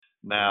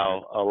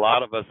Now, a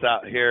lot of us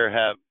out here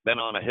have been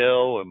on a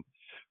hill and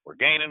we're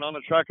gaining on the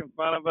truck in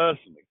front of us,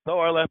 and we throw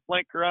our left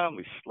blinker on,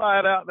 we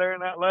slide out there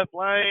in that left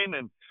lane,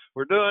 and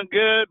we're doing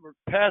good. We're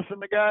passing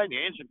the guy, and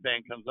your engine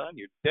fan comes on.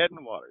 You're dead in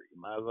the water.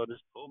 You might as well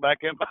just pull back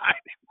in behind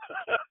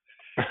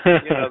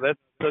him. That's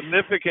a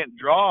significant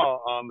draw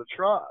on the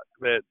truck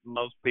that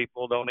most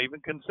people don't even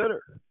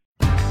consider.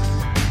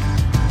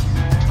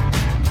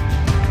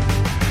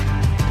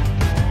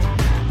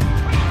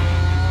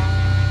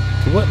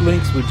 To what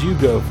lengths would you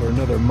go for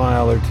another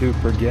mile or two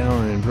per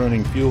gallon in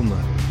running fuel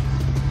mileage?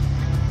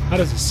 How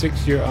does a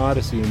 6-year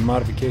odyssey in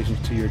modifications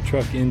to your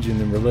truck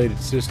engine and related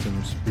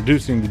systems,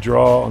 reducing the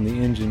draw on the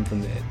engine from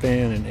the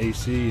fan and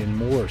AC and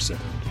more sound?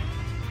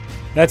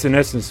 That's in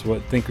essence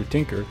what Thinker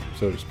Tinker,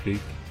 so to speak,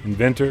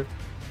 inventor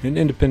and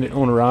independent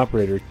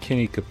owner-operator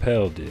Kenny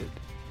Capel did.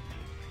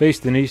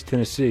 Based in East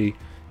Tennessee,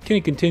 Kenny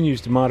continues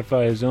to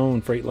modify his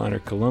own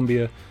Freightliner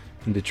Columbia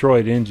and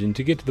Detroit engine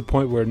to get to the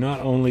point where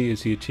not only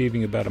is he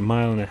achieving about 1.5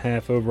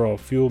 miles overall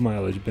fuel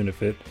mileage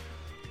benefit,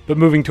 but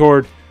moving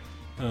toward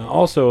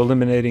also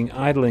eliminating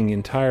idling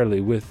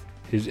entirely with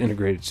his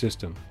integrated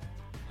system.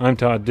 I'm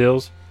Todd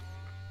Dills.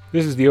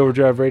 This is the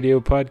Overdrive Radio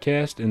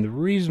podcast, and the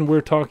reason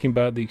we're talking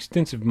about the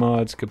extensive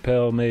mods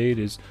Capel made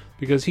is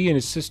because he and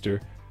his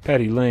sister,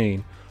 Patty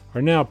Lane,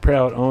 are now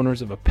proud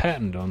owners of a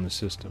patent on the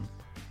system,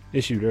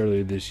 issued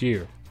earlier this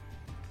year.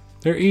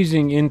 They're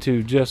easing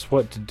into just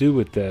what to do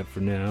with that for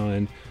now,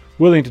 and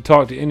willing to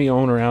talk to any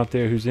owner out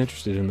there who's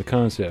interested in the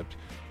concept.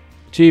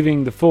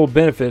 Achieving the full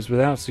benefits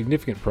without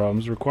significant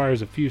problems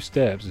requires a few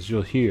steps, as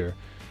you'll hear,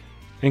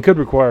 and could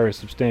require a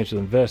substantial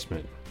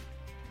investment.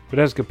 But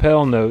as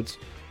Capel notes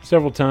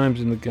several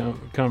times in the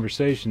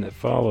conversation that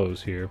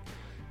follows here,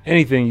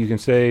 anything you can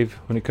save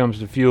when it comes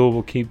to fuel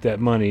will keep that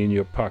money in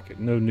your pocket.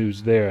 No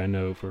news there, I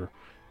know, for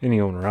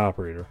any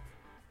owner-operator.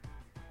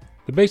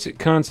 The basic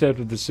concept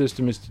of the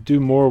system is to do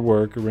more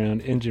work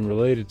around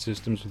engine-related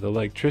systems with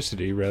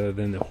electricity rather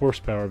than the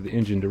horsepower of the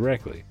engine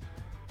directly.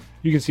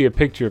 You can see a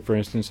picture, for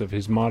instance, of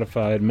his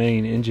modified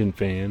main engine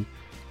fan,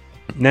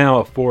 now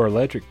a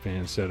 4-electric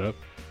fan setup,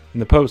 in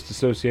the post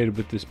associated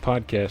with this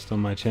podcast on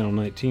my Channel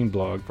 19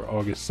 blog for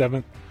August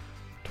 7th,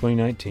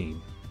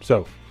 2019.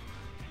 So,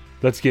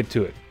 let's get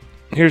to it.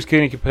 Here's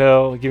Kenny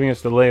Capel giving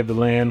us the lay of the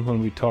land when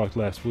we talked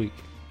last week.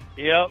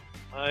 Yep,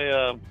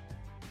 I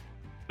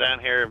down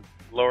here in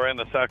lower end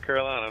of South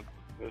Carolina.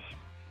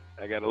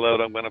 I got a load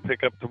I'm going to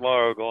pick up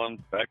tomorrow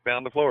going back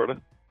down to Florida.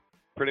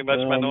 Pretty much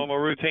my normal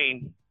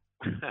routine.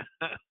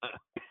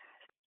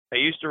 I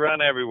used to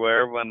run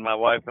everywhere when my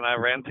wife and I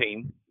ran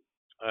team,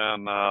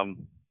 and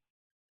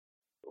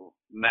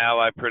now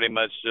I pretty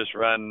much just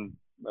run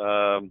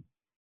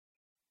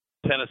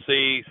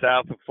Tennessee,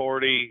 south of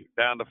 40,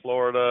 down to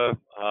Florida,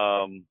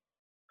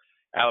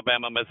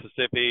 Alabama,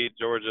 Mississippi,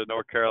 Georgia,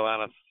 North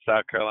Carolina,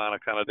 South Carolina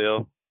kind of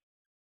deal,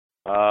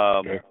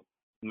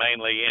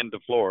 mainly into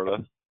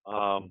Florida.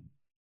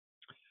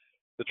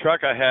 The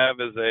truck I have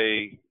is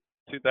a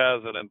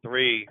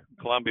 2003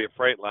 Columbia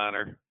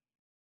Freightliner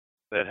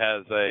that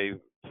has a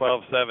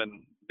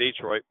 12.7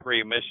 Detroit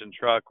pre-emission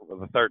truck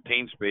with a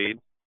 13-speed.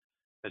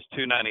 It's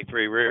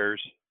 293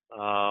 rears.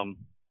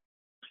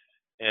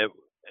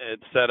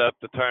 It's set up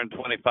to turn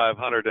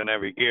 2,500 in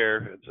every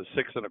gear. It's a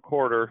 6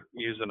 1/4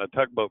 using a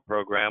tugboat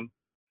program,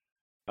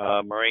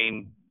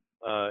 marine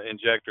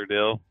injector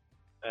deal,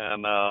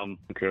 and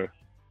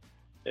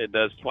it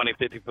does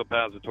 50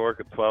 foot-pounds of torque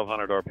at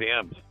 1,200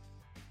 RPMs.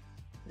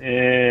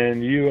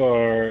 And you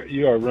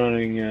are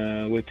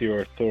running with your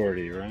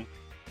authority, right?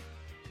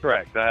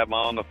 Correct. I have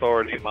my own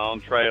authority, my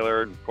own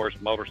trailer, and of course,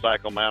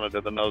 motorcycle mounted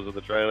to the nose of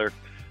the trailer.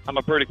 I'm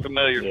a pretty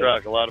familiar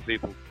truck. A lot of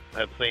people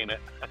have seen it.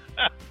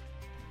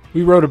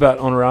 We wrote about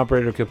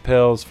owner-operator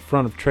Capel's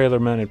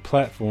front-of-trailer-mounted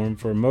platform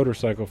for a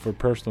motorcycle for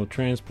personal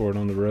transport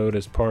on the road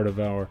as part of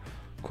our,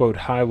 quote,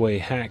 Highway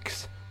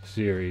Hacks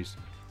series.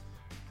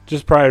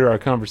 Just prior to our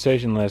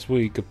conversation last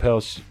week,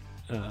 Capel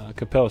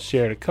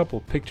shared a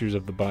couple pictures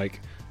of the bike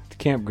at the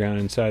campground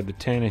inside the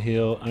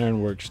Tannehill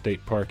Ironworks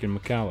State Park in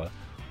McCalla,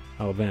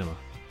 Alabama,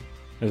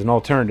 as an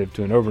alternative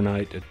to an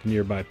overnight at the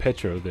nearby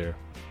Petro there.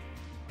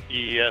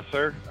 Yes,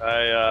 sir.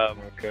 I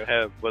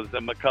was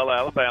in McCalla,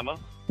 Alabama,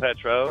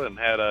 Petro, and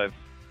had a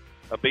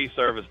B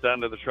service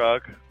done to the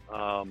truck,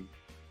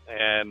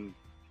 and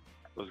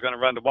was going to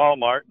run to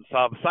Walmart and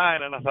saw the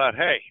sign, and I thought,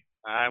 hey,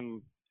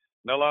 I'm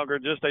no longer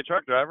just a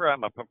truck driver.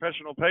 I'm a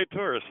professional paid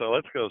tourist, so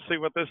let's go see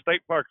what this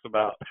state park's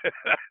about.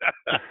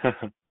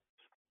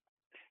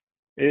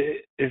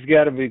 It's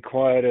got to be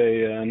quite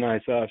a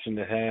nice option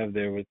to have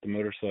there with the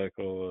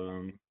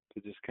motorcycle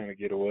to just kind of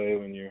get away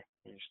when you're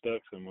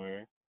stuck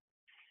somewhere.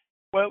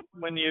 Well,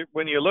 when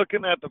you're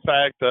looking at the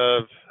fact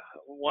of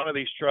one of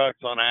these trucks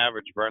on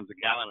average burns a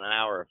gallon an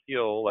hour of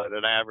fuel at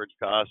an average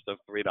cost of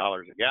 $3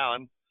 a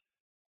gallon,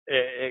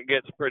 it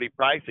gets pretty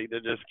pricey to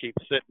just keep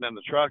sitting in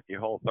the truck your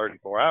whole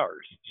 34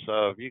 hours.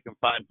 So if you can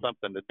find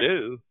something to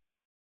do,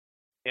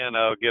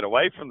 get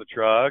away from the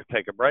truck,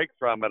 take a break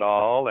from it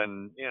all,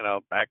 and,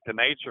 back to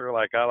nature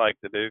like I like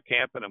to do,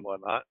 camping and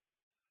whatnot,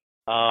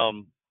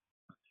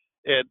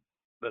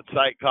 The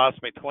site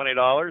cost me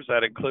 $20.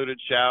 That included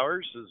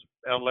showers, is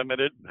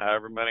unlimited,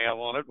 however many I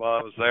wanted while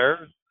I was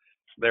there.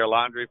 Their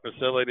laundry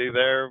facility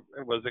there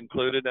was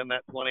included in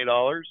that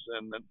 $20,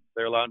 and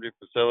their laundry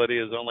facility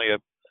is only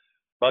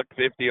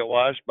 $1.50 a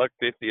wash,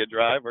 $1.50 a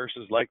dry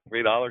versus like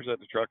 $3 at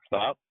the truck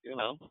stop.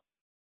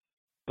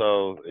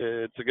 So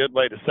it's a good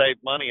way to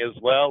save money as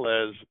well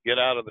as get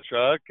out of the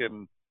truck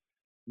and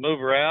move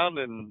around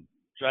and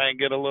try and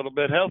get a little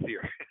bit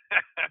healthier.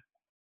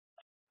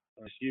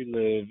 You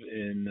live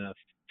in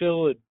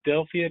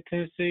Philadelphia,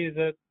 Tennessee. Is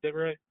that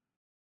right?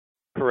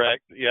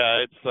 Correct.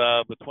 Yeah,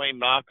 it's between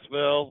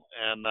Knoxville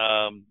and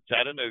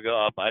Chattanooga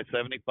up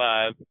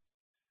I-75.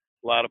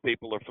 A lot of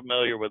people are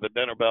familiar with the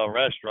Dinner Bell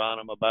restaurant.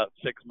 I'm about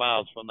 6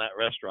 miles from that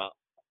restaurant.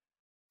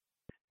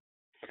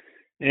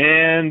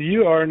 And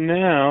you are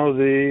now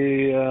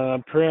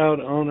the proud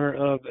owner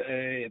of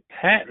a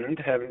patent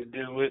having to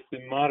do with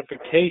the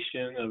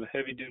modification of a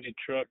heavy-duty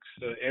truck's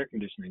air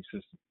conditioning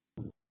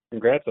system.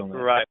 Congrats on that.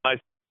 Right.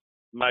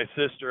 My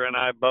sister and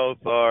I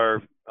both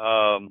are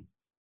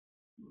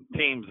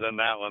teams in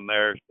that one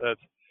there. That's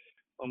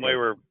when we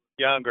were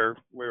younger,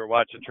 we were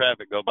watching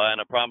traffic go by, and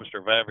I promised her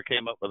if I ever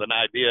came up with an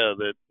idea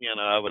that,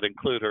 I would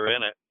include her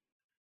in it.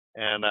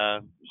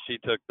 And she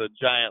took the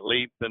giant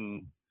leap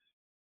and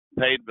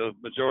paid the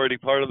majority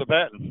part of the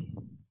patent.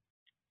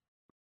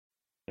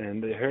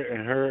 And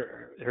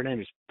her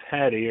name is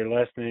Patty. Her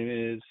last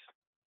name is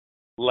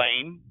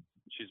Lane.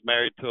 She's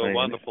married to a Lane.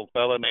 wonderful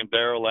fellow named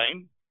Darrell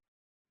Lane.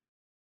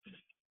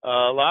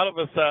 A lot of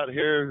us out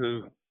here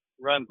who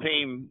run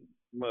team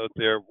with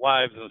their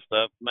wives and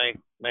stuff may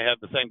have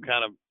the same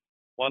kind of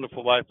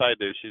wonderful wife I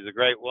do. She's a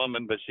great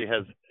woman, but she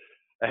has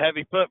a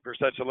heavy foot for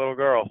such a little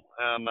girl.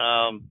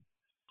 And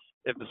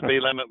if the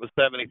speed limit was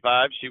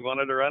 75, she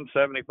wanted to run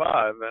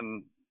 75.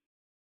 And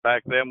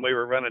back then we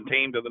were running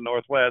team to the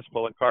northwest,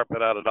 pulling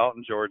carpet out of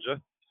Dalton,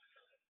 Georgia,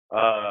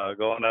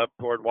 going up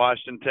toward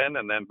Washington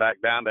and then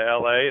back down to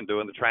L.A. and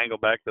doing the triangle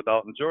back to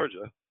Dalton,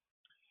 Georgia.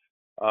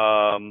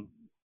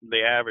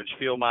 The average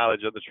fuel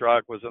mileage of the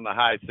truck was in the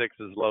high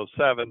 6s, low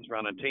 7s,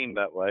 running team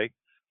that way.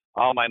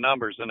 All my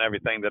numbers and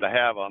everything that I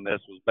have on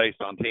this was based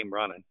on team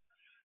running.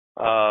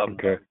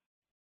 Okay.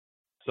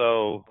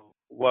 So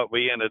what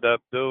we ended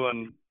up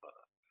doing,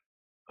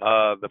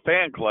 the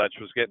fan clutch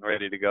was getting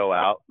ready to go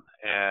out,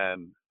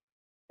 and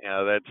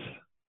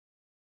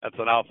that's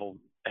an awful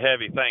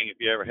heavy thing if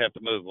you ever have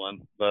to move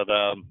one. But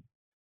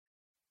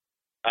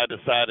I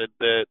decided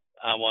that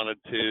I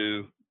wanted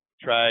to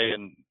try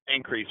and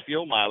increase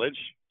fuel mileage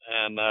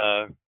and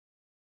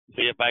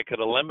see if I could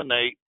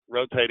eliminate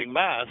rotating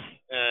mass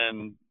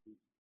and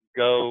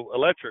go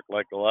electric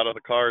like a lot of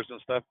the cars and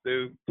stuff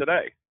do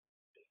today.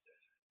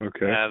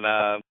 Okay. And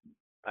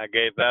I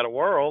gave that a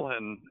whirl,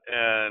 and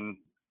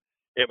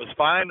it was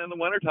fine in the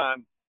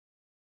wintertime.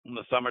 In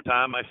the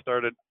summertime, I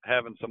started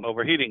having some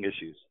overheating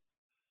issues,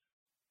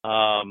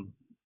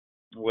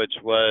 which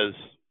was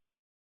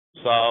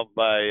solved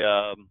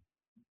by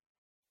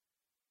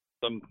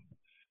some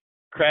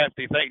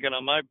crafty thinking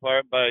on my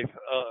part by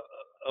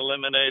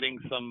eliminating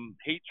some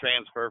heat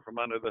transfer from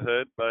under the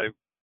hood by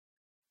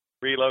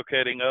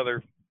relocating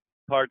other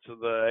parts of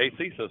the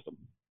AC system.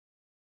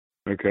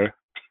 Okay.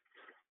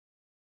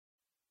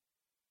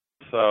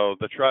 So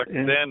the truck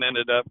then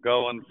ended up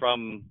going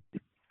from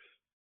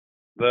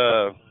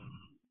the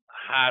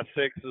high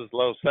 6s,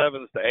 low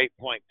 7s to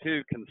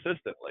 8.2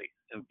 consistently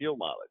in fuel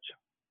mileage,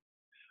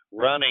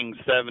 running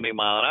 70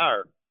 mile an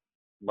hour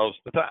most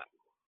of the time.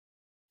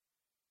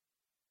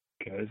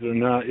 Okay, so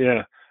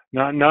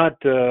not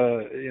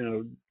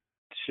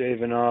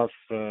shaving off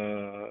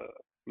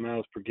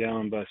miles per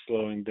gallon by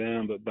slowing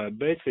down, but by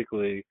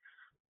basically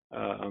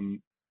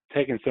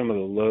taking some of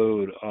the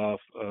load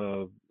off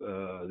of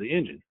the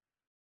engine.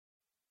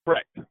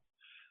 Correct.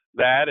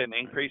 That and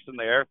increasing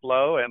the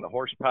airflow and the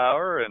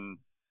horsepower, and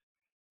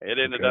it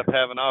ended up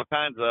having all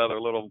kinds of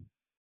other little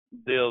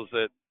deals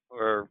that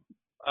were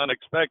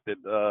unexpected.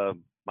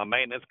 My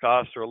maintenance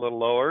costs are a little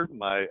lower.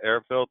 My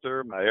air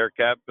filter, my air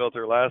cap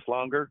filter lasts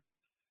longer.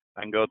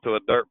 I can go to a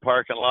dirt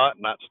parking lot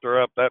and not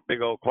stir up that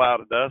big old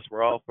cloud of dust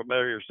we're all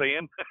familiar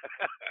seeing.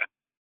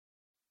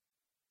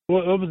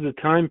 What was the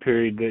time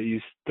period that you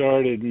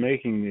started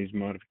making these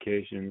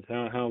modifications?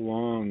 How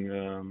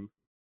long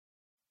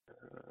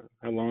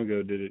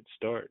ago did it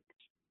start?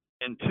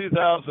 In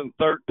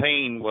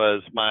 2013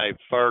 was my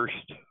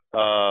first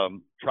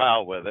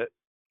trial with it,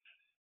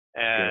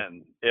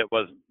 and it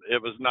was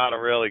not a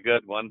really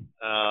good one.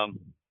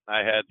 I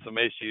had some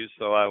issues,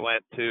 so I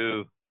went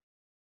to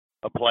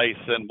a place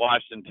in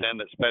Washington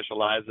that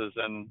specializes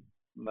in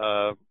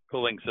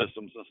cooling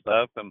systems and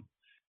stuff, and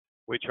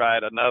we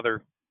tried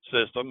another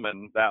system,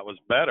 and that was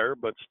better,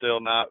 but still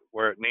not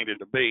where it needed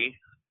to be.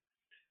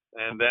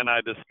 And then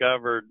I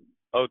discovered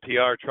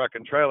OTR Truck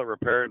and Trailer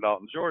Repair in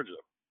Dalton, Georgia,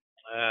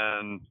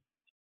 and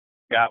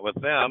got with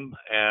them,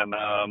 and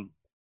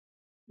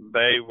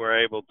they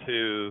were able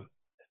to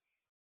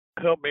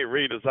help me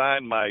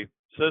redesign my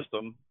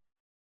system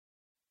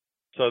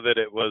so that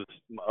it was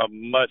a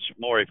much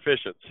more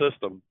efficient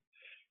system.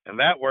 And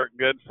that worked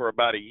good for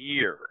about a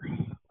year.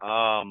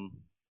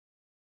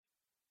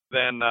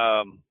 then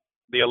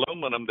the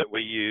aluminum that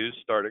we used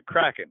started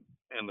cracking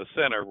in the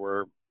center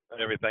where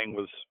everything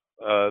was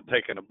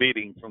taking a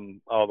beating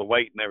from all the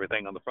weight and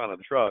everything on the front of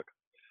the truck.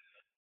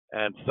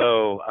 And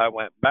so I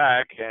went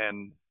back,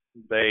 and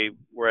they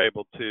were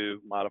able to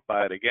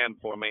modify it again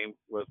for me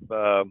with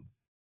a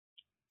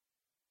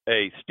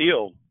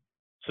steel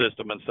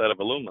system instead of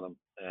aluminum,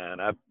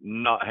 and I've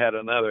not had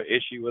another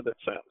issue with it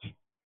since.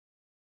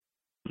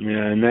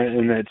 Yeah,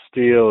 and that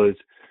steel is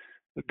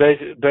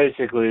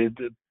basically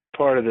the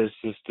part of this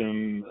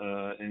system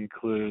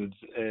includes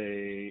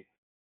the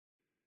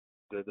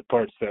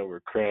parts that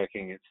were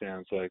cracking. It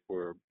sounds like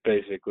were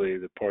basically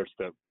the parts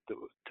that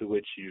to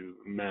which you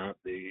mount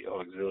the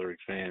auxiliary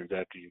fans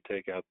after you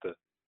take out the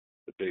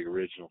big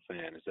original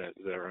fan. Is that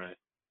right?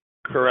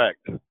 Correct.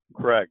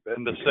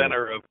 In the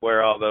center of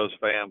where all those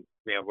fans,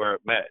 where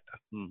it met.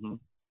 Mm-hmm.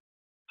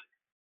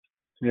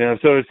 Yeah,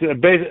 so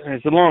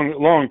it's a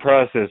long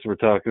process we're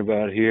talking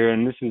about here,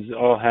 and this is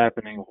all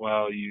happening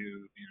while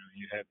you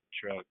have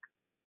the truck.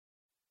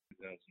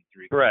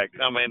 2003. Correct.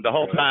 I mean, the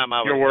whole time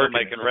I was still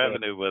making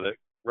revenue with it.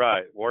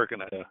 Right,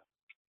 working it.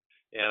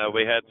 Yeah.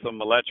 We had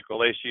some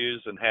electrical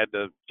issues and had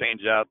to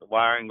change out the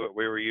wiring that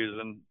we were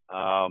using.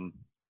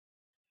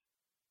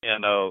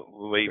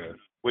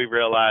 We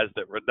realized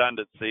that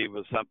redundancy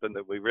was something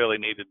that we really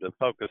needed to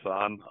focus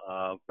on,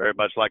 very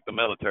much like the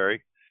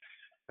military.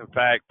 In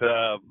fact,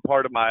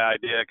 part of my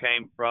idea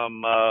came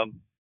from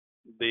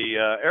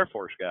the Air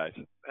Force guys.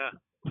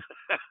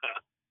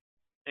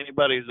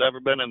 Anybody who's ever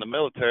been in the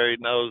military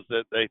knows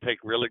that they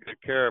take really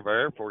good care of our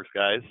Air Force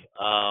guys.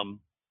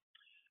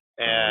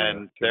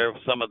 And they're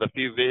some of the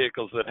few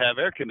vehicles that have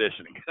air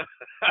conditioning.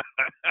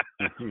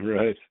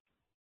 Right.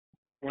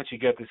 Once you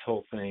got the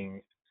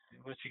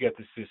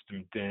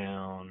system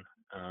down,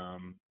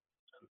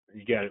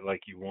 you got it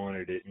like you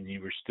wanted it, and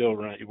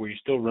were you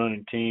still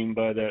running team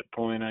by that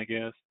point, I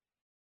guess?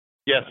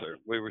 Yes, sir.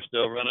 We were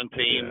still running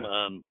team,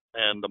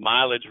 and the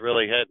mileage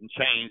really hadn't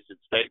changed. It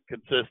stayed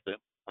consistent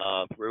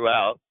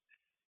throughout.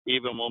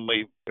 Even when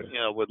we,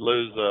 would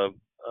lose a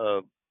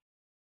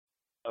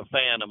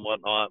fan and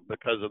whatnot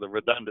because of the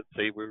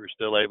redundancy, we were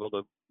still able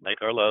to make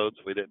our loads.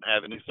 We didn't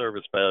have any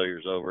service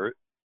failures over it.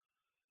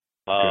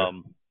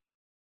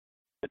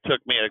 It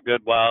took me a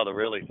good while to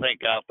really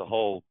think out the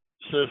whole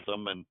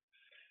system, and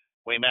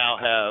we now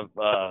have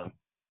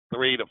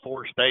 3 to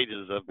 4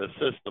 stages of the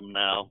system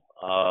now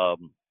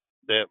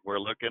that we're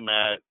looking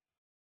at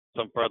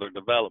some further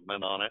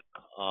development on it.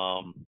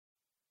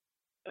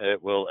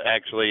 It will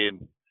actually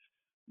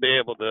be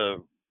able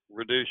to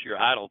reduce your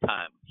idle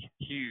time.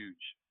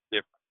 Huge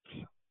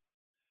difference.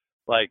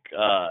 Like,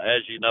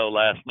 as you know,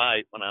 last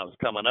night when I was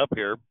coming up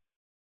here,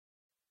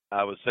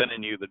 I was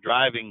sending you the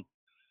driving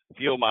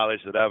fuel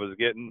mileage that I was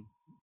getting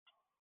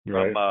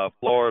from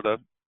Florida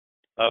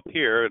up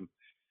here, and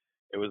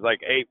it was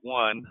like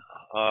 8.1.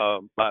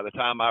 By the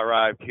time I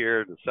arrived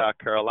here to South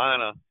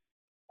Carolina,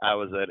 I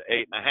was at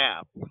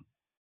 8.5.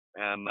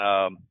 And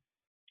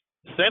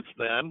since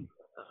then,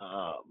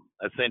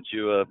 I sent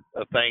you a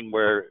thing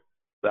where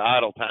the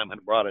idle time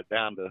had brought it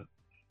down to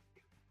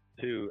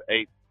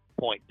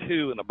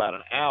 8.2 in about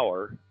an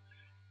hour.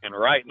 And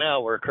right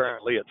now we're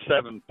currently at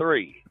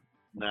 7.3.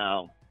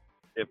 Now,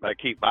 if I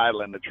keep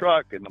idling the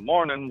truck in the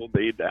morning, we'll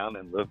be down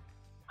in the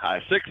high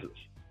 6s.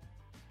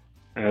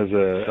 As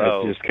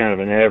just kind of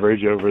an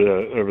average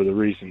over the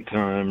recent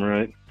time,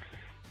 right?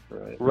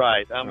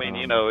 Right. I mean,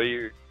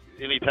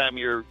 anytime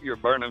you're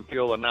burning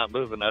fuel and not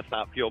moving, that's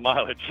not fuel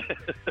mileage.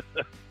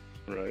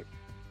 Right.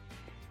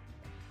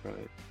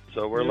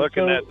 So we're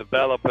looking at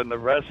developing the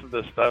rest of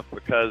the stuff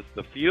because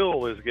the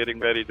fuel is getting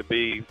ready to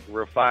be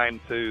refined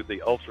to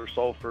the ultra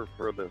sulfur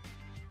for the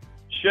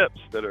ships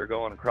that are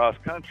going across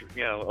country,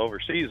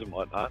 overseas and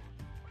whatnot.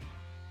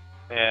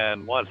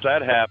 And once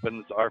that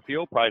happens, our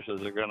fuel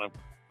prices are going to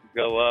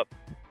go up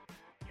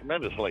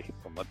tremendously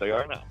from what they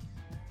are now.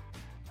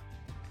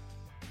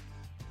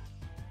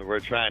 So we're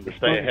trying to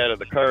stay ahead of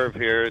the curve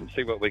here and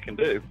see what we can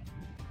do.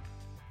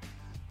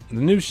 The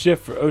new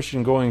shift for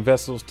ocean-going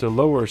vessels to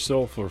lower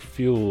sulfur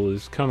fuel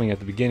is coming at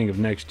the beginning of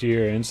next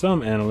year, and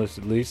some analysts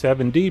at least have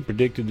indeed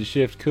predicted the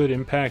shift could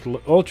impact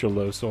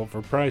ultra-low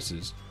sulfur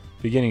prices,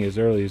 beginning as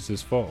early as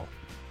this fall.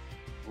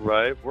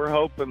 Right. We're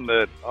hoping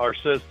that our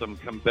system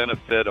can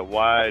benefit a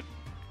wide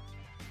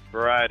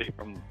variety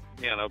from,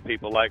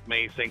 people like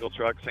me, single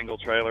truck, single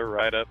trailer,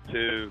 right up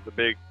to the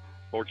big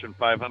Fortune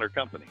 500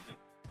 companies.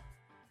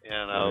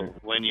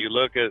 When you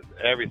look at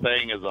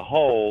everything as a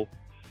whole,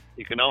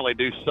 you can only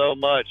do so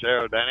much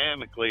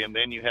aerodynamically, and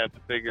then you have to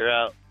figure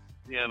out,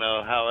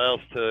 how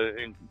else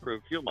to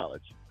improve fuel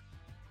mileage.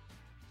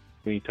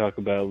 When you talk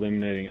about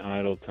eliminating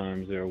idle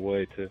times, is there a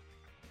way to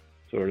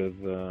sort of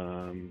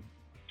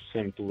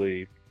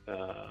simply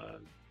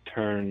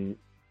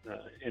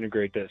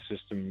integrate that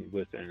system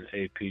with an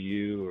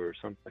APU or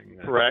something?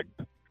 Correct.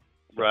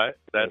 Right.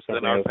 That's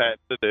in our patent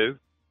to do.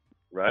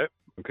 Right.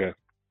 Okay.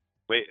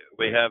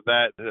 We have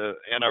that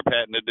in our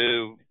patent to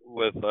do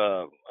with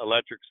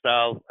electric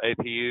style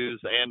APUs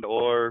and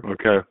or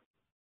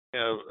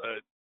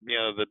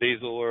the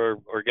diesel or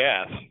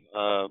gas.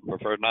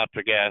 Prefer not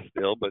to gas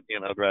still, but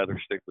I'd rather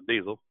stick with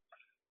diesel.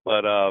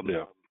 But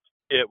Yeah.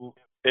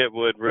 it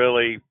would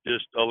really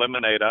just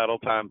eliminate idle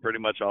time pretty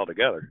much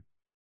altogether.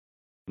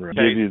 Right.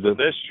 With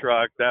this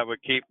truck, that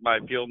would keep my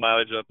fuel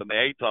mileage up in the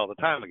 8s all the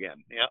time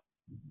again. Yeah.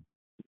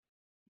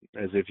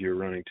 As if you're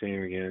running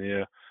team again.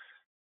 Yeah.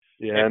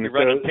 Yeah. If And you're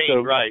running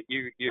team, right,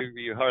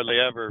 you hardly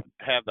ever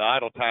have the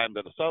idle time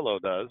that a solo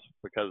does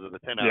because of the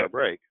 10-hour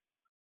break.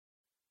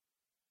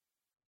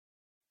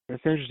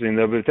 That's interesting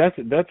though, but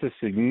that's a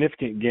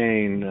significant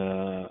gain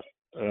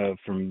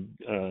from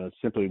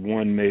simply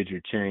one major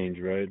change,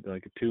 right?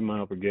 Like a 2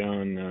 mile per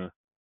gallon.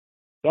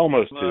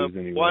 Almost 2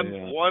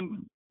 anyway.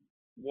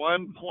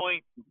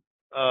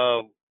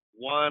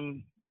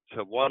 1.1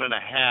 to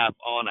 1.5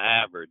 on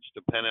average,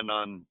 depending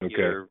on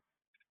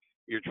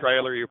your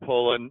trailer you're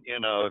pulling.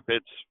 If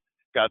it's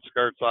got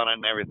skirts on it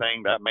and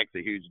everything, that makes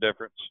a huge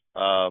difference.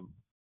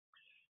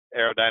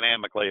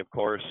 Aerodynamically, of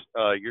course,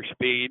 your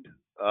speed,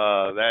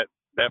 that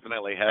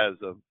definitely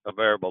has a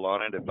variable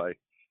on it.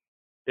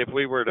 If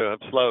we were to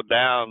have slowed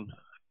down,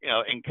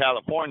 in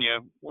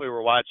California, we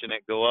were watching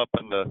it go up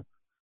in the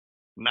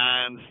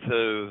 9s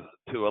to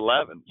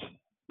 11s,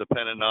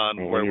 depending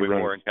on where we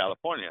were in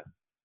California.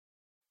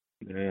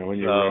 Yeah, when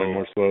you're running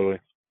more slowly.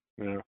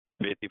 Yeah.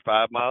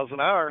 55 miles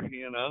an hour,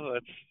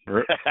 that's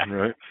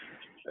right.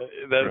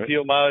 That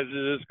fuel mileage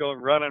is just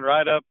going running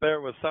right up there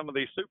with some of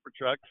these super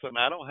trucks, and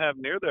I don't have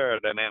near the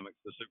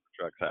aerodynamics the super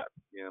trucks have.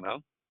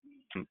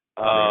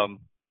 Right.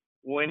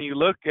 When you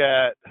look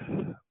at,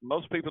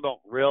 most people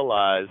don't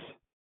realize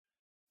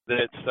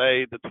that,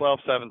 say, the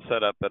 12.7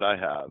 setup that I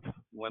have,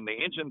 when the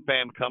engine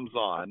fan comes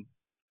on,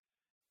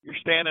 you're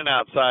standing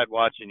outside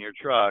watching your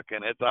truck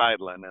and it's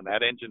idling, and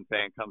that engine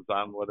fan comes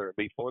on, whether it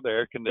be for the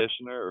air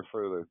conditioner or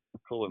for the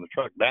cooling the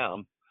truck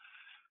down.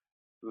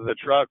 The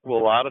truck will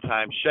a lot of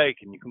times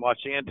shake, and you can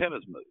watch the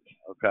antennas move.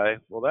 Okay,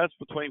 well, that's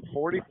between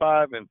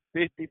 45 and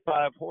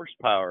 55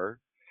 horsepower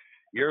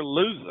you're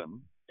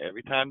losing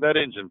every time that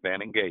engine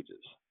fan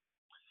engages.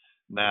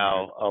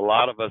 Now, a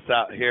lot of us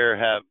out here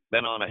have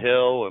been on a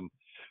hill and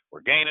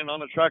we're gaining on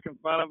the truck in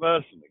front of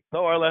us, and we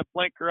throw our left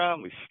blinker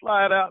on, we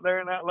slide out there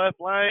in that left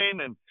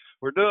lane, and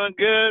we're doing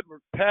good. We're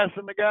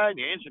passing the guy, and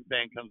your engine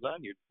fan comes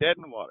on, you're dead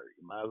in the water.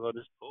 You might as well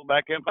just pull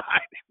back in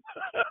behind him.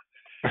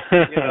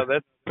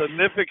 That's a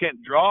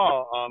significant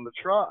draw on the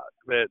truck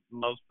that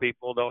most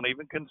people don't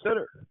even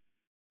consider.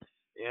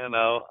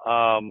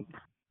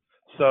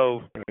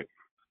 So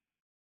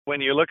when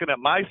you're looking at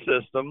my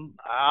system,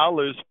 I'll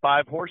lose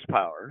 5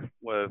 horsepower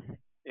with,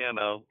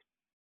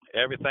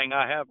 everything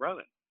I have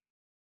running,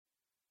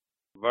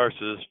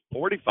 versus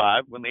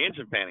 45 when the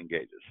engine fan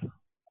engages.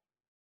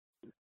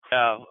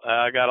 Yeah,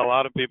 I got a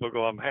lot of people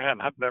going,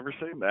 man, I've never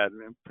seen that. I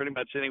mean, pretty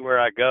much anywhere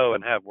I go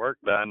and have work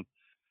done,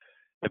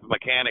 if a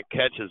mechanic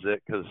catches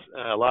it, because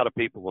a lot of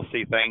people will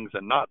see things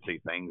and not see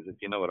things,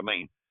 if you know what I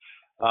mean.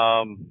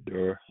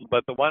 Sure.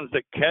 But the ones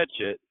that catch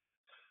it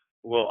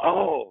will,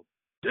 oh,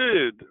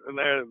 dude, and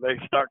they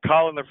start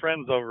calling their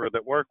friends over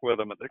that work with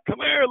them, and they come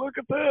here, look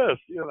at this,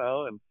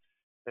 and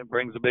it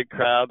brings a big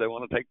crowd. They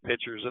want to take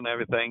pictures and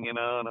everything, and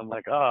I'm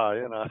like,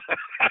 and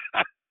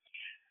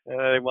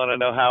they want to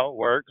know how it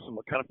works and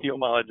what kind of fuel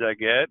mileage I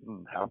get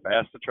and how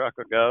fast the truck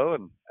will go,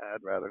 and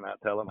I'd rather not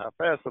tell them how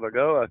fast it'll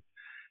go.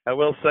 I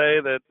will say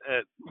that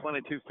at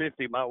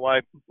 2250, my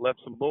wife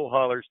left some bull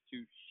hollers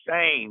to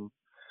shame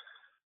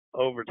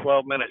over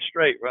 12 minutes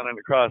straight running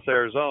across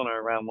Arizona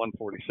around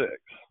 146.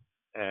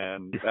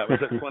 And that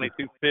was at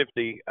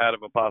 2250 out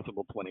of a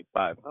possible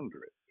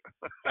 2500.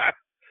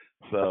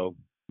 So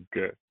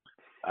good.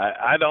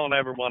 I don't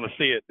ever want to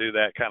see it do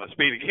that kind of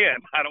speed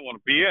again. I don't want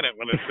to be in it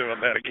when it's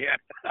doing that again.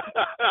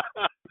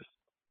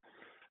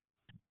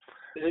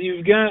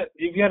 You've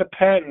got a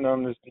patent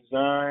on this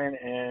design,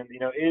 and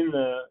in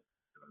the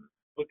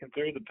looking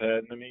through the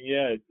patent, I mean,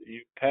 you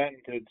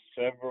patented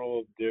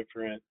several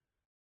different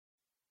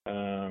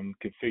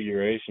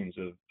configurations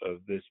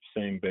of this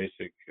same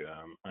basic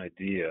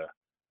idea.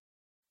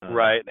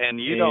 Right,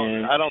 and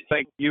I don't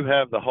think you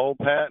have the whole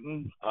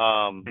patent.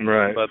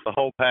 Right. But the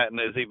whole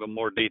patent is even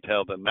more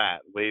detailed than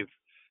that. We've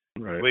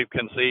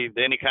conceived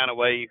any kind of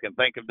way you can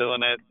think of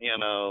doing it.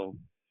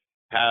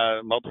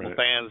 Have multiple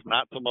fans,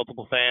 not so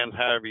multiple fans,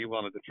 however you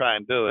wanted to try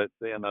and do it.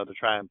 To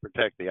try and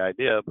protect the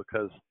idea,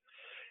 because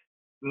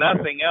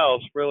nothing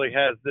else really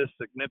has this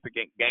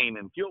significant gain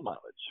in fuel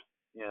mileage.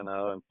 And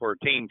for a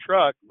team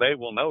truck, they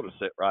will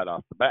notice it right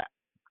off the bat.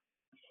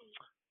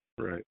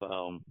 Right.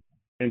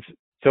 And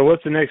so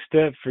what's the next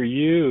step for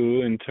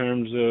you in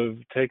terms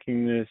of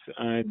taking this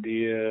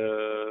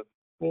idea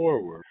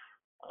forward?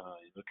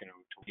 Looking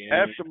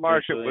at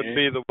aftermarket would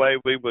be the way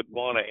we would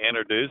want to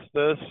introduce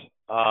this.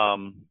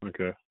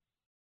 Okay.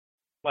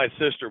 My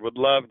sister would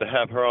love to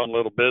have her own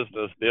little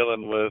business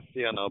dealing with,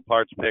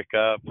 parts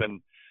pickup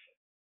and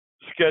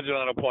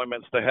scheduling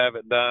appointments to have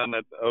it done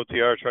at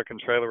OTR Truck and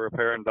Trailer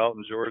Repair in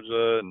Dalton,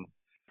 Georgia. And,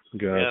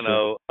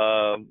 gotcha.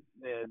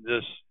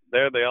 just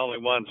they're the only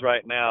ones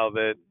right now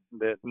that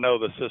know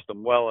the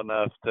system well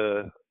enough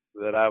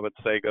that I would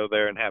say go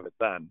there and have it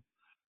done.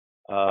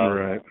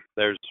 Right.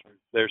 There's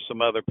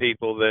some other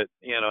people that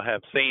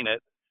have seen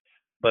it,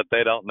 but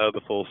they don't know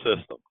the full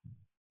system.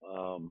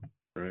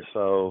 Right.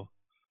 So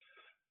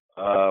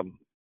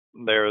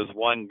there is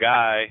one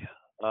guy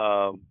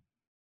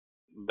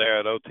there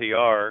at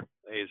OTR.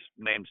 His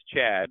name's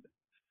Chad,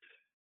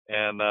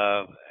 and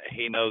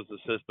he knows the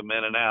system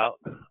in and out.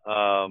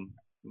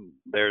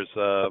 There's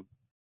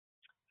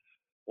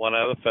one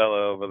other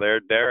fellow over there,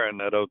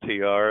 Darren at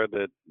OTR,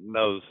 that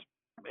knows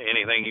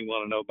anything you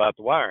want to know about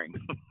the wiring.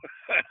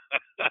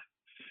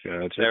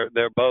 Gotcha.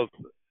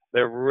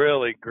 They're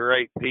really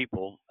great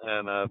people,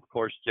 and of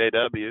course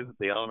JW,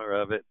 the owner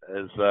of it,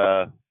 is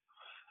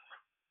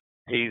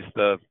he's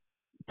the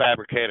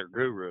fabricator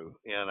guru.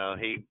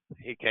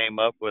 He came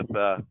up with.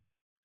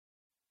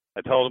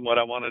 I told him what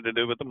I wanted to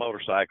do with the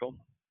motorcycle.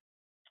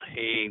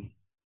 He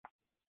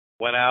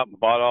went out and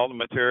bought all the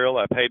material.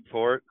 I paid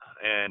for it,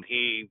 and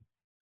he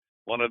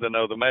wanted to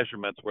know the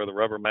measurements where the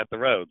rubber met the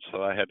road.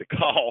 So I had to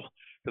call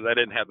because I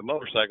didn't have the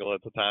motorcycle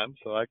at the time.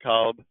 So I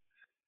called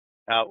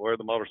out where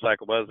the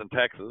motorcycle was in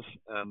Texas,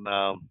 and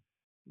I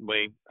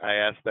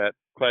asked that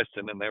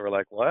question, and they were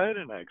like, "What?"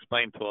 And I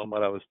explained to them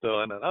what I was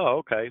doing, and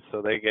okay.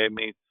 So they gave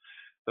me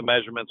the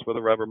measurements where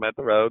the rubber met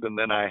the road, and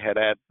then I had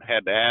to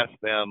ask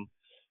them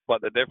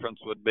what the difference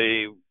would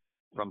be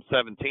from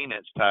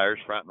 17-inch tires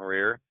front and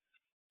rear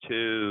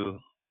to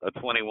a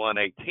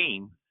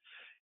 21/18.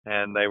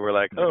 And they were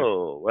like,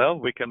 "Oh, well,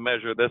 we can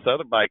measure this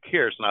other bike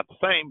here. It's not the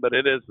same, but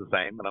it is the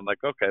same." And I'm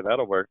like, "Okay,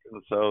 that'll work."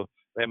 And so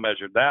they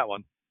measured that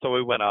one. So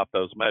we went off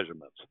those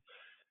measurements.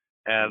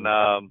 And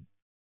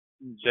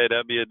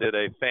JW did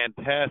a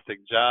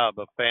fantastic job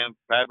of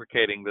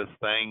fabricating this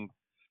thing.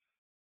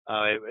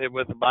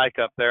 With the bike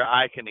up there,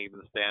 I can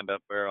even stand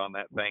up there on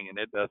that thing, and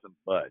it doesn't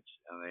budge.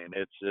 I mean,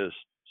 it's just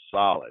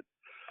solid.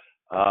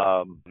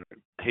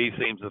 He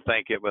seems to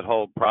think it would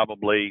hold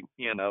probably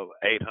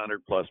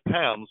 800 plus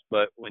pounds,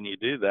 but when you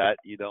do that,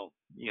 you don't,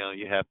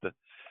 you have to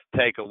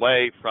take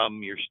away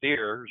from your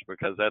steers,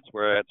 because that's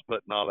where it's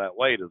putting all that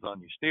weight is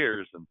on your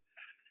steers, and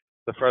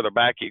the further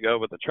back you go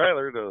with the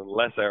trailer, the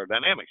less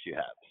aerodynamics you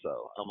have.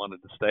 So I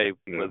wanted to stay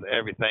with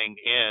everything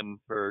in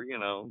for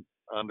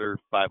under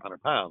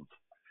 500 pounds,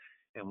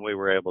 and we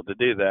were able to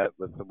do that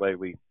with the way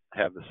we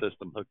have the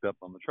system hooked up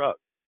on the truck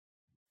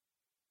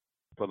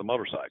for the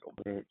motorcycle.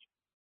 Right.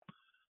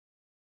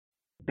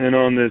 And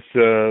on this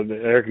the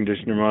air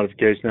conditioner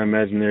modification, I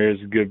imagine there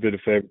is a good bit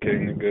of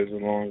fabricating that goes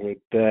along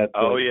with that.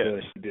 Oh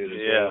yes,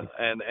 yeah,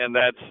 and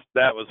that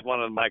was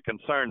one of my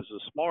concerns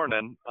this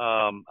morning.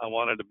 I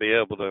wanted to be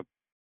able to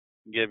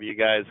give you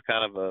guys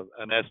kind of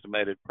an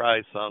estimated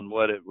price on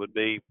what it would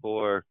be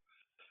for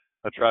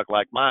a truck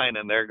like mine,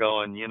 and they're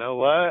going, "You know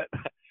what?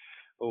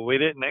 Well, we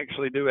didn't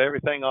actually do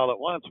everything all at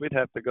once. We'd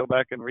have to go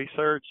back and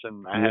research,"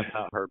 and I have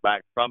not heard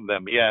back from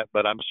them yet,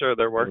 but I'm sure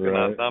they're working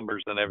on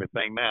numbers and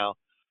everything now.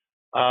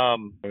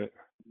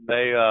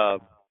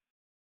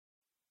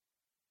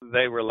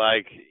 They were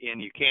like,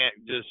 and you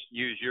can't just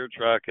use your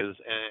truck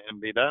and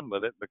be done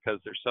with it,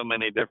 because there's so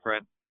many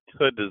different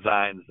hood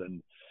designs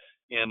and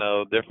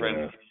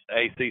different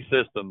AC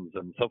systems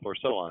and so forth,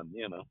 so on.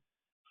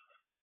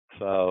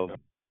 So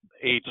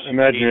I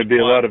imagine there'd be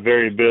a lot of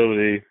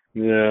variability.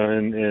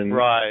 And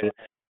right.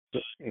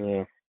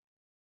 Yeah.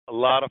 A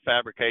lot of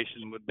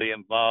fabrication would be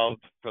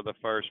involved for the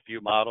first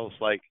few models.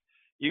 Like,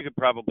 you could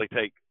probably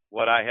take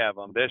what I have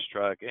on this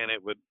truck and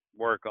it would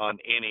work on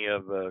any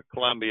of the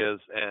Columbias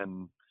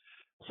and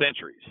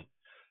Centuries.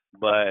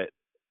 But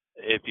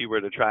if you were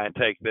to try and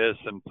take this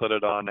and put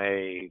it on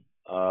a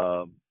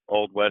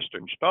old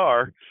Western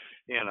Star,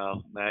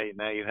 now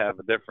you have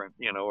a different,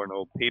 or an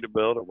old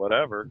Peterbilt or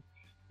whatever,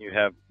 you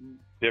have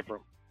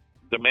different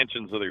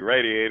dimensions of the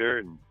radiator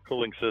and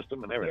cooling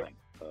system and everything.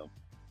 So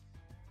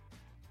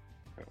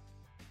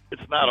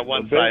it's not a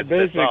one size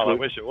fits all. I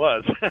wish it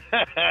was.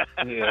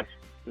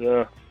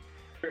 Yeah.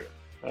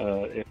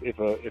 If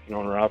an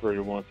owner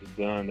operator wants it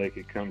done, they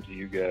could come to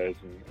you guys,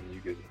 and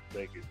you could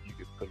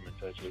put them in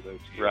touch with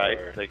OTR. Right.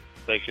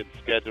 They could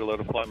schedule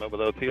an appointment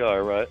with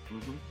OTR. Right.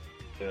 Mm-hmm.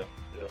 Yeah.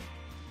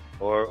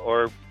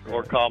 Or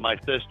call my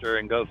sister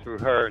and go through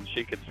her, and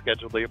she could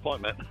schedule the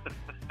appointment.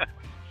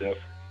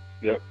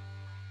 Yep.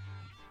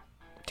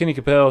 Kenny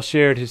Capel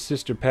shared his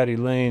sister Patty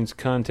Lane's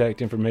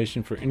contact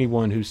information for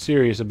anyone who's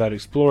serious about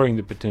exploring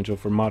the potential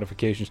for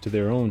modifications to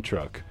their own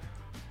truck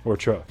or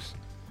trucks.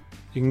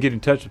 You can get in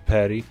touch with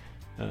Patty,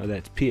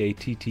 that's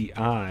Patti,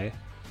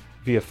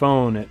 via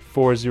phone at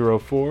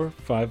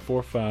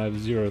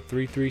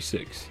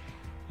 404-545-0336,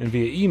 and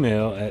via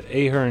email at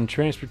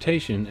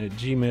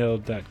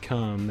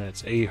aherntransportation@gmail.com.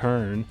 That's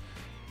Ahern,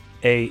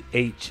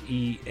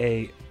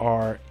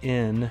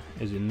 Ahearn,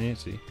 as in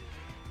Nancy,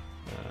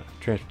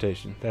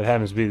 transportation. That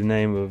happens to be the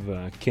name of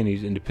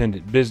Kenny's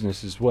independent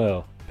business as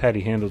well.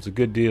 Patty handles a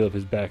good deal of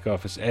his back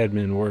office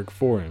admin work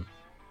for him.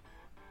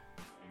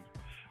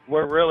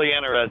 We're really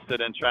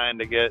interested in trying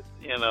to get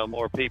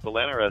more people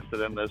interested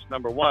in this.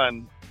 Number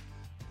one,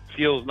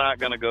 fuel's not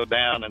going to go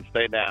down and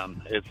stay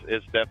down.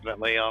 It's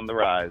definitely on the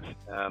rise,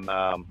 and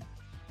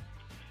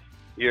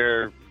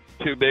your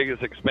two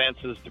biggest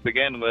expenses to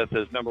begin with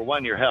is, number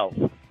one, your health.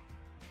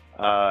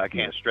 I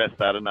can't stress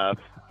that enough.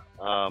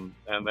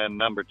 And then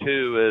number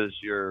two is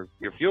your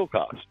fuel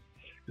cost,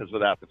 because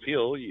without the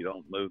fuel, you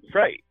don't move the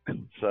freight.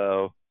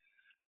 So,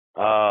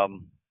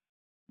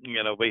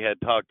 we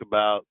had talked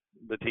about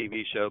the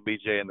TV show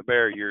BJ and the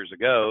Bear years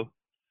ago.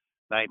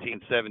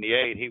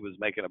 1978, he was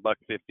making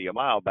 $1.50 a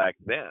mile back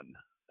then.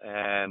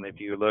 And if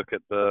you look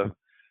at the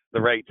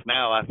rates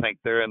now, I think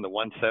they're in the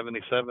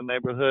 177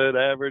 neighborhood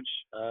average.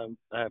 I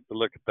have to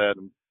look at that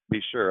and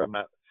be sure. I'm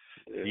not.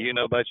 Do you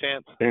know by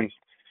chance? Depends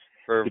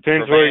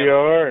where you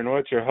are and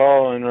what you're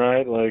hauling,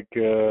 right? Like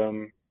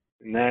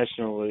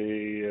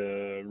nationally,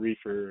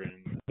 reefer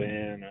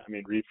and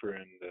reefer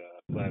and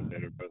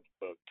flatbed are both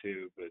above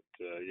 2, but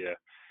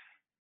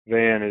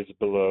van is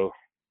below.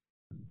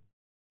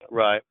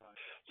 Right.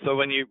 So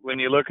when you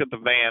look at the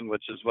van,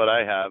 which is what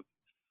I have,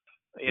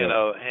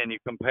 and you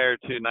compare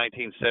to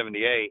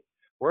 1978,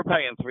 we're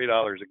paying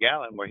 $3 a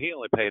gallon, where he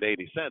only paid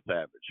 80 cents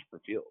average for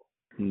fuel.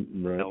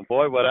 Right.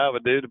 Boy, what I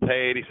would do to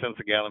pay 80 cents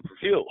a gallon for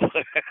fuel.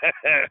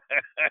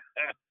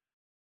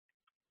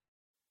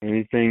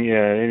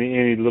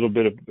 Any little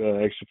bit of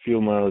extra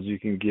fuel mileage you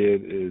can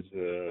get is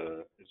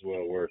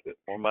well worth it.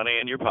 More money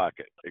in your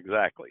pocket,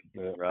 exactly.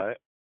 Yeah. Right.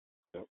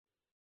 Yep.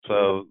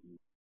 So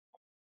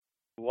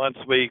once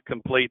we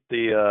complete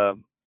the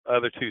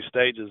other two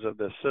stages of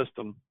this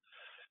system,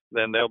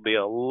 then there'll be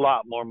a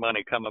lot more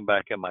money coming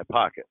back in my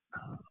pocket,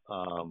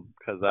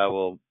 because I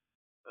will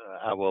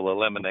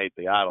eliminate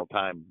the idle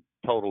time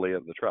totally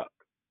of the truck.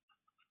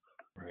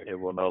 Right. It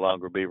will no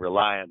longer be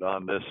reliant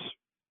on this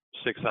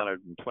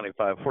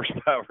 625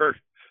 horsepower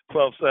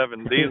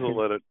 12.7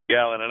 diesel at a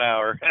gallon an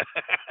hour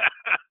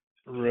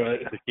right,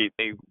 to keep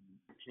me,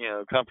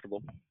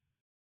 comfortable.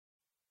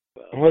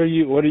 What are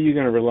you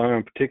going to rely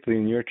on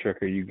particularly in your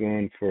truck? Are you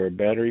going for a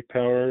battery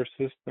power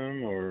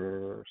system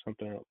or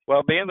something else?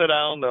 Well, being that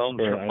I own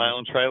my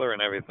own trailer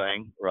and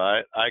everything,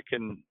 right? I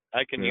can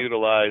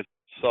utilize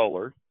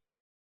solar,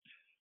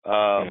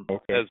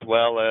 as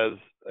well as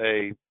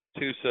a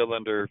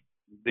 2-cylinder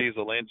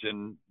diesel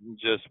engine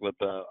just with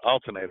the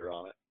alternator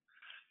on it.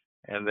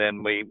 And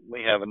then we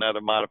have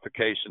another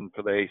modification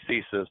for the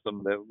AC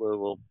system that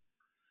will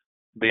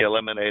be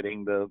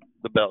eliminating the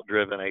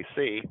belt-driven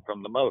AC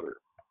from the motor.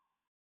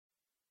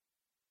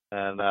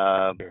 And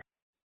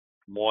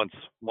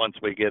once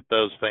we get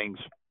those things,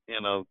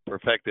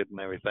 perfected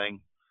and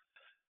everything,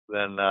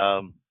 then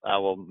I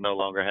will no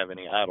longer have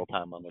any idle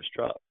time on this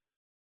truck.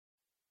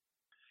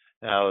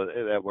 Now,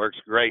 that works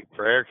great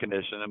for air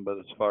conditioning, but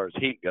as far as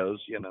heat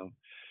goes,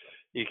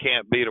 you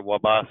can't beat a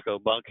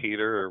Wabasco bunk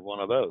heater or one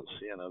of those.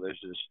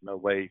 There's just no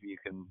way you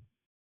can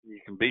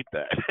beat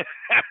that.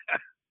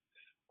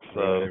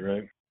 So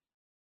right.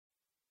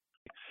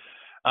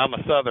 I'm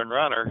a southern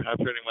runner. I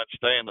pretty much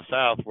stay in the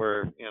South,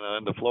 where,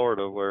 into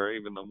Florida, where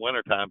even in the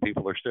wintertime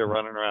people are still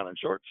running around in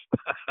shorts.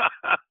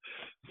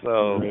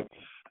 So, right.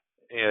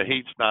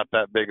 Heat's not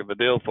that big of a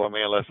deal for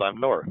me unless I'm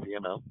north,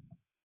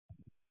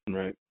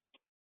 Right.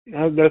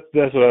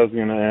 That's what I was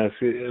going to ask.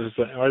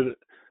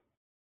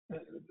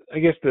 I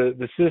guess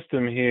the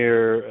system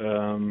here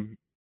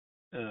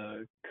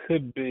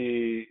could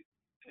be,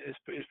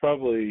 it's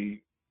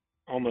probably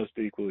almost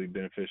equally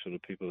beneficial to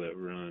people that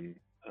run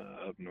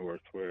up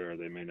north, where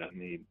they may not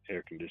need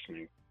air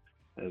conditioning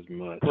as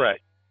much.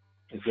 Right.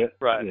 Is that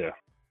right? Yeah.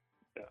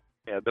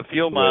 Yeah, the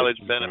fuel mileage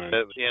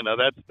benefit,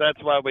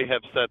 that's why we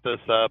have set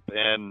this up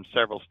in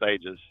several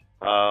stages.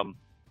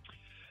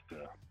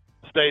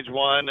 Stage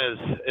 1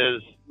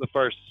 is the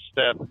first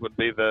step, would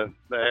be the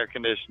air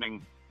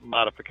conditioning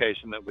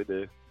modification that we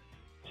do.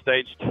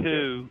 Stage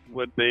 2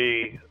 would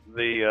be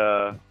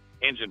the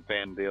engine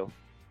fan deal.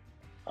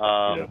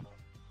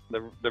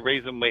 The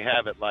reason we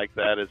have it like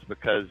that is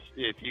because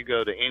if you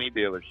go to any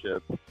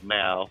dealership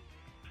now,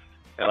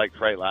 like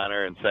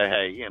Freightliner, and say,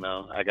 hey,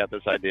 I got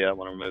this idea, I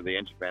want to remove the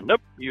engine fan.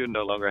 Nope, you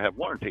no longer have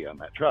warranty on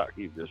that truck.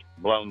 You've just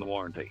blown the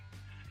warranty.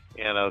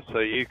 So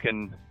you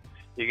can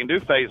do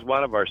phase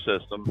 1 of our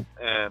system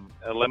and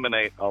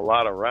eliminate a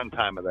lot of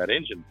runtime of that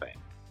engine fan,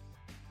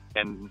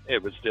 and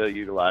it would still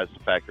utilize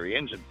the factory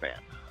engine fan.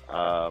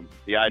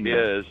 The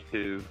idea is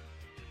to,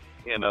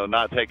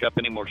 not take up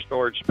any more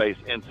storage space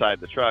inside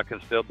the truck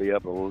and still be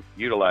able to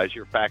utilize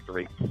your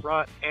factory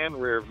front and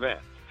rear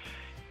vents.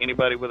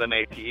 Anybody with an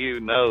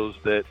APU knows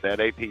that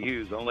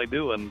APU is only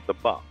doing the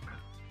bunk,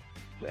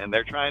 and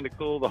they're trying to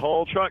cool the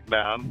whole truck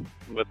down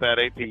with that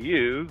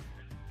APU,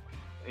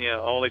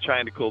 only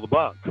trying to cool the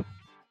bunk.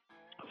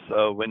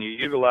 So when you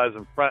utilize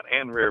them front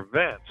and rear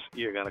vents,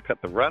 you're going to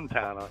cut the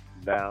runtime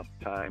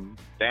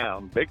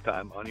down big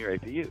time on your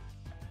APU.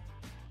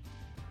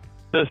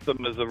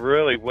 System is a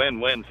really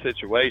win-win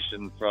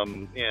situation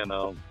from,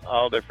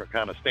 all different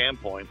kind of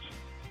standpoints.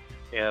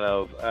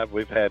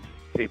 We've had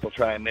people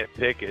try and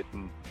nitpick it,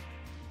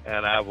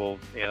 and I will,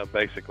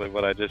 basically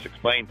what I just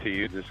explained to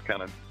you just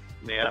kind of,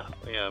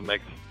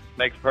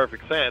 makes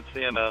perfect sense.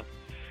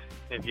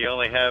 If you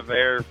only have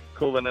air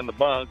cooling in the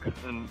bunk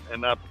and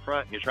not the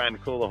front, and you're trying to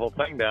cool the whole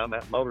thing down,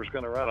 that motor's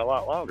going to run a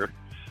lot longer.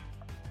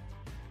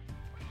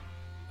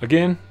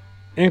 Again,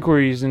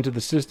 Inquiries into the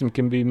system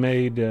can be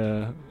made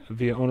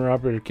via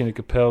owner-operator Kenny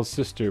Capel's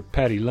sister,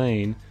 Patty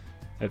Lane,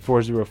 at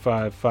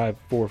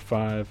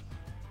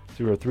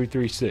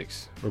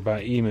 405-545-0336, or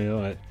by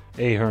email at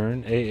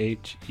ahern,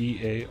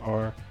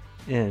 AHEARN,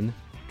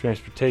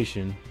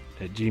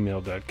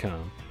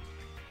 transportation@gmail.com.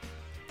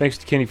 Thanks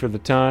to Kenny for the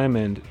time,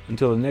 and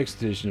until the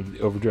next edition of the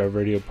Overdrive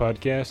Radio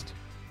Podcast,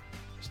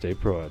 stay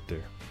pro out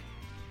there.